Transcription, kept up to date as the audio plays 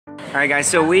All right, guys,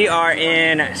 so we are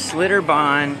in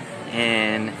Schlitterbahn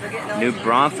in New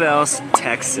Braunfels,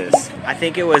 Texas. I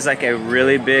think it was like a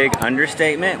really big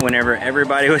understatement whenever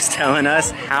everybody was telling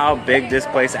us how big this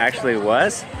place actually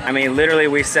was. I mean, literally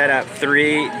we set up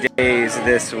 3 days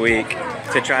this week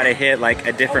to try to hit like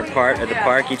a different part of the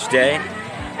park each day.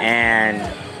 And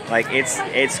like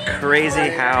it's crazy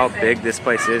how big this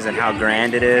place is and how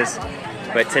grand it is.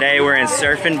 But today we're in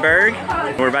Surfenberg.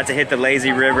 We're about to hit the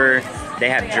lazy river. They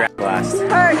have drag blast. All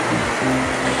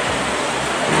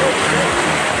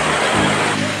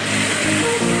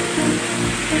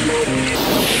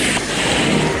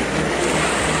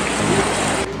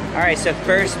right, so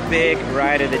first big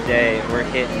ride of the day, we're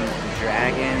hitting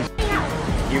Dragons.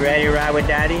 You ready to ride with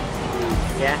Daddy?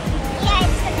 Yeah?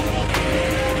 Yes.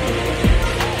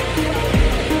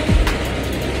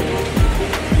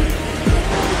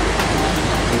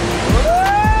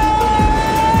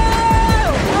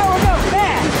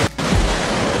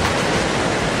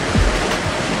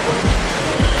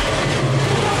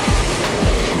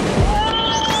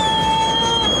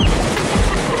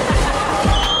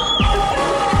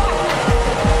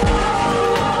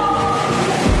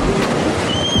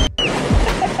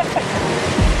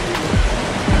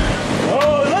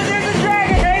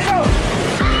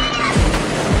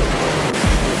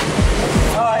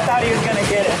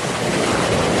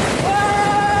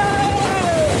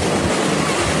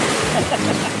 Ha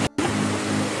ha ha.